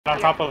On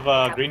top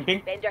of green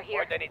ping?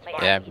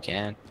 Yeah, we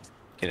can.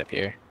 Get up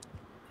here.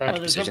 Oh,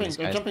 they're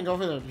jumping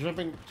over there. They're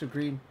jumping to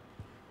green.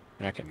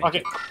 Okay,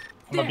 I'm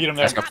gonna beat him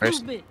there. Let's go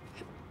first.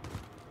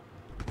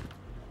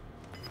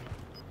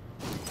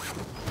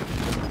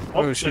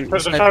 Oh, shoot. They're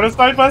trying to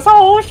snipe us.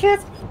 Oh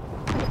shit!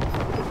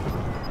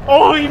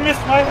 Oh, he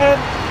missed my head!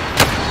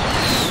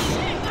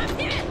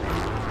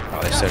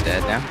 Oh, they're so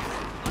dead now.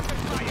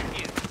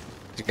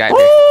 There's a guy Woo!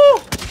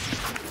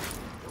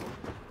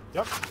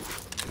 there. Yep.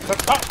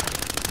 That's up.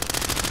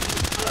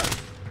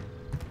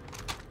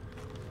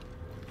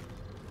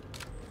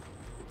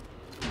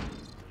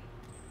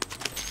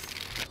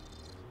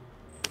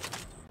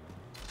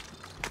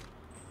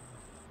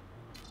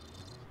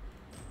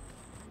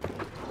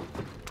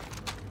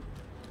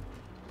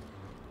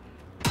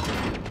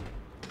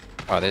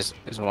 Oh, there's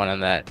one on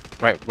that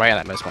right on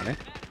that most wanted.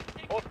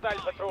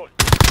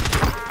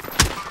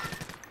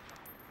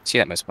 See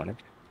that most wanted?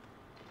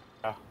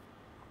 Yeah.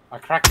 I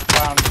cracked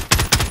down.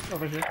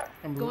 Over here.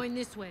 I'm going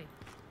this way.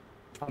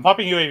 I'm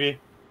popping UAV.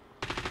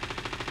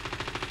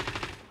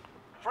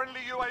 Friendly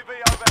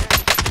UAV overhead.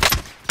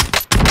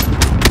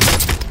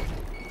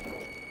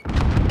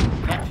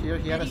 back here.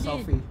 He had a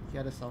selfie. He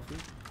had a selfie.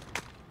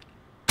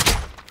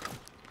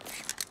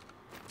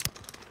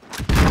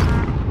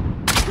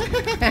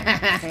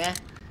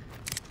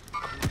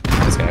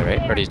 This guy,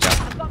 right? Where did he jump?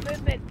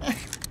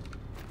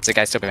 Is the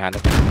guy still behind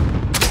him?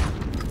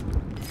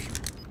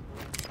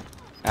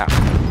 Ow.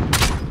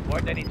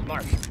 More than it's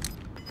marked.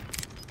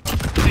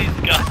 These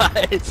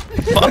guys!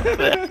 Fuck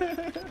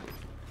them!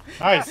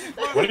 Nice.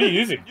 What are you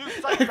using?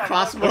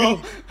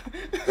 Crossbow.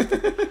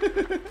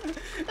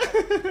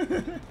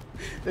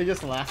 They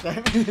just laughed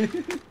at me.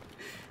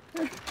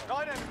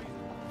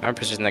 I'm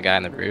positioning the guy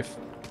on the roof.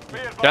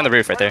 They're on the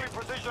roof right there. This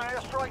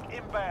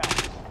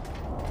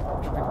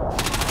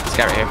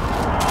guy right here.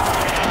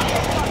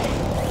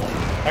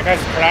 That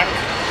guy's cracked.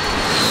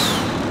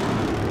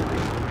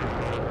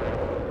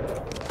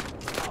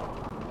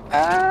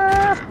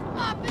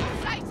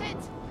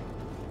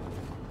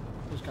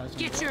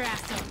 Get your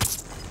ass up.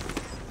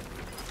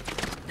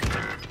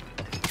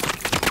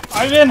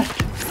 I'm in.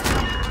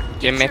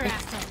 Jim, maybe?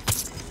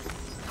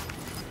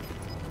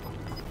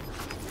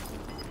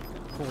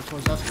 Cool,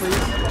 towards us, please.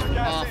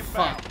 Ah,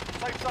 fuck.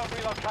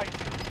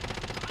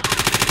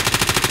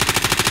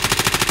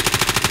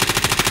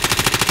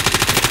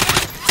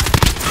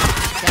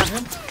 Got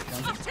him.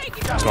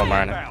 There's one more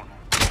on him.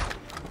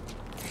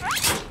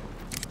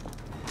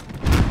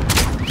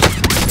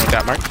 One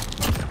got Mark.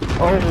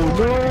 Oh no!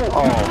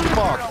 Oh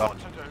fuck!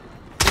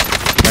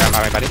 Where am I,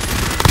 buddy?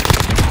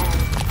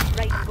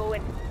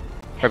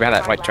 Right behind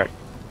that white truck.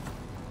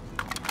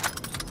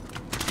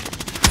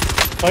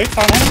 Plates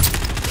on him?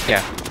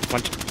 Yeah.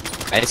 One.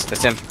 Nice,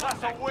 that's him.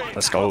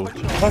 Let's go.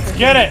 Let's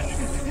get it!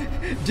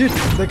 Dude,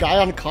 the guy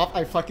on cop,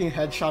 I fucking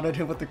headshotted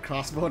him with the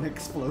crossbow and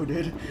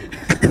exploded.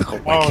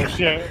 Oh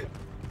shit.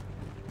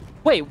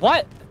 Wait,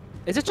 what?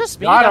 Is it just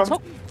me? Got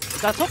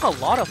That took a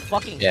lot of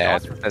fucking Yeah.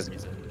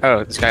 shots.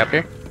 Oh, this guy up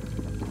here?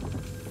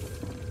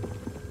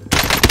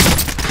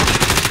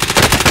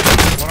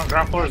 One on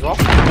ground floor as well.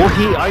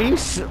 Well, are you?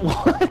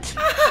 What?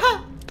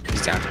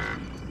 He's down.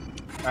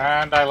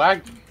 And I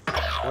lagged.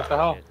 What the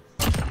hell?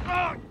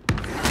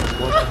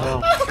 What the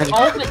hell?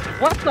 Oh,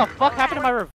 what the fuck happened to my